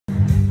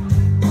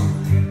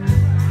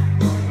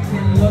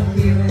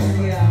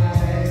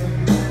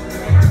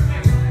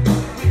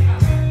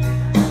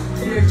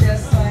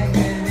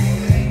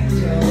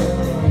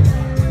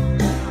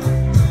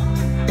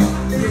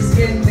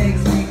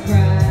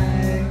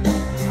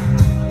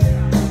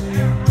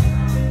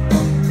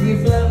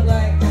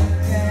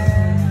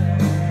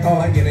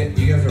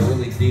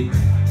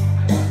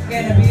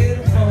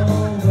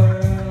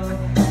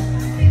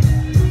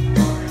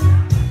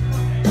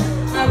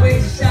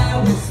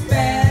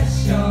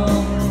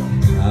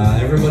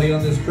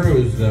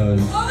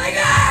those. Oh my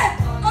god!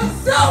 I'm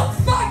so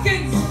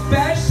fucking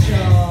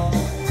special!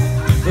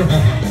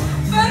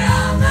 But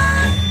I'm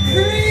not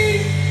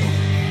creep!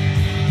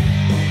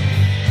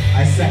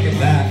 I second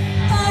that.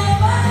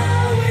 I'm a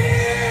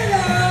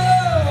weirdo!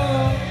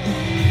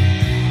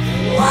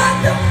 What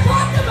the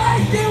fuck am I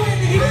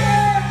doing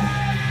here?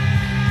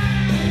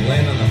 I'm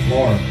laying on the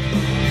floor.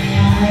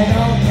 I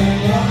don't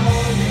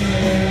belong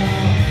here.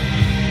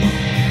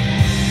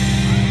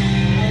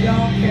 I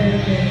don't care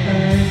if it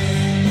hurts.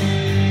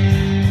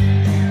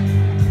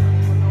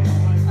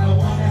 I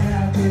wanna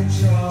have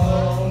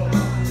control.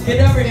 Get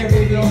over here,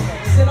 baby.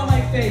 Sit on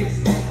my face.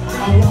 I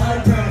want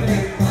a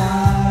perfect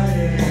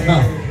body.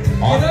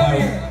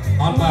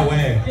 On my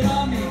way. Get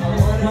on me. I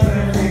want a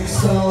perfect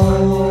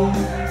soul.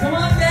 Come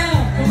on down.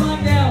 Come on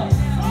down.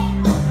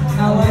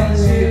 I want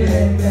you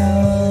to know.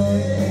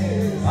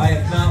 I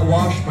have not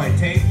washed my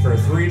taint for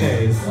 3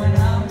 days. When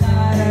I'm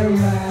not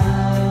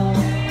around.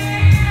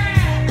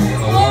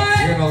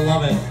 You're gonna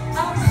love it.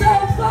 I'm so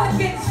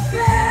fucking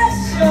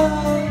special.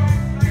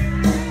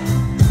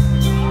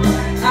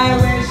 I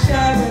wish I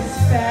was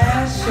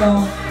special.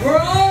 We're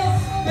all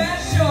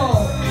special,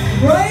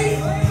 right?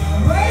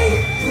 Right?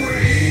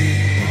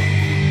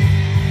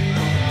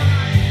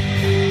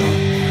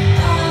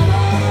 I'm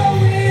a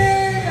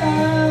weirdo.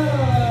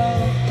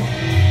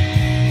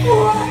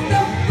 What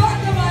the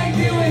fuck am I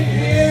doing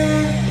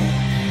here?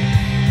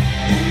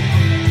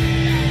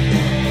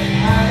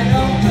 I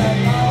don't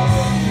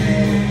belong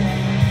here.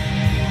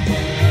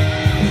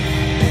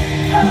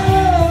 Oh,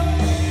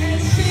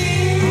 and she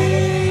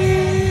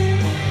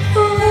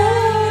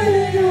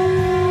running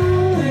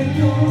out and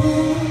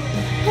going.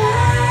 Oh,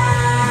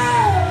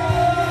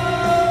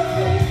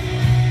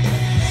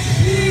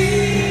 she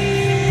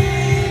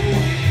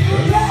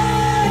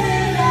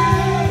running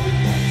out,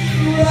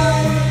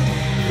 run,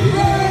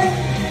 run,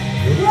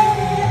 run,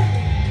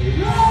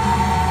 run.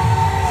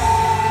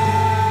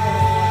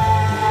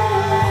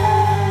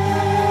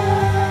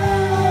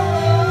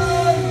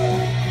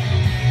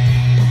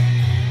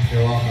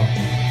 You're welcome.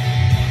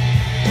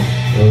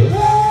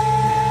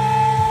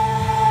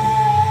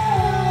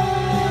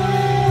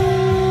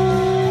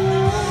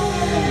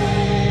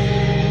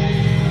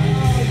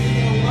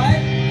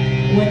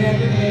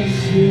 Whatever makes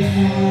you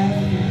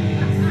happy.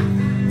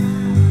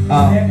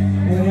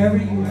 Whatever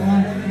you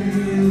want to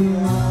do.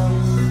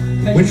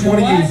 Which one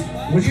of you?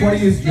 Which one of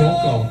you is so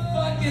Yoko?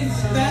 fucking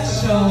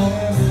special.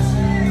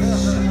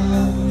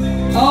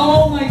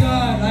 Oh my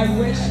god, I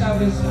wish I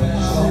was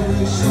special.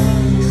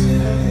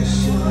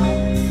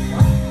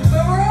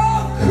 But we're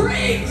all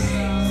creeps.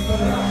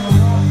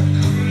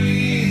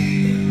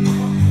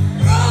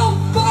 We're all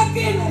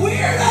fucking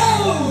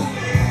weirdos.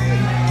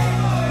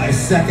 I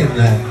second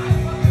that.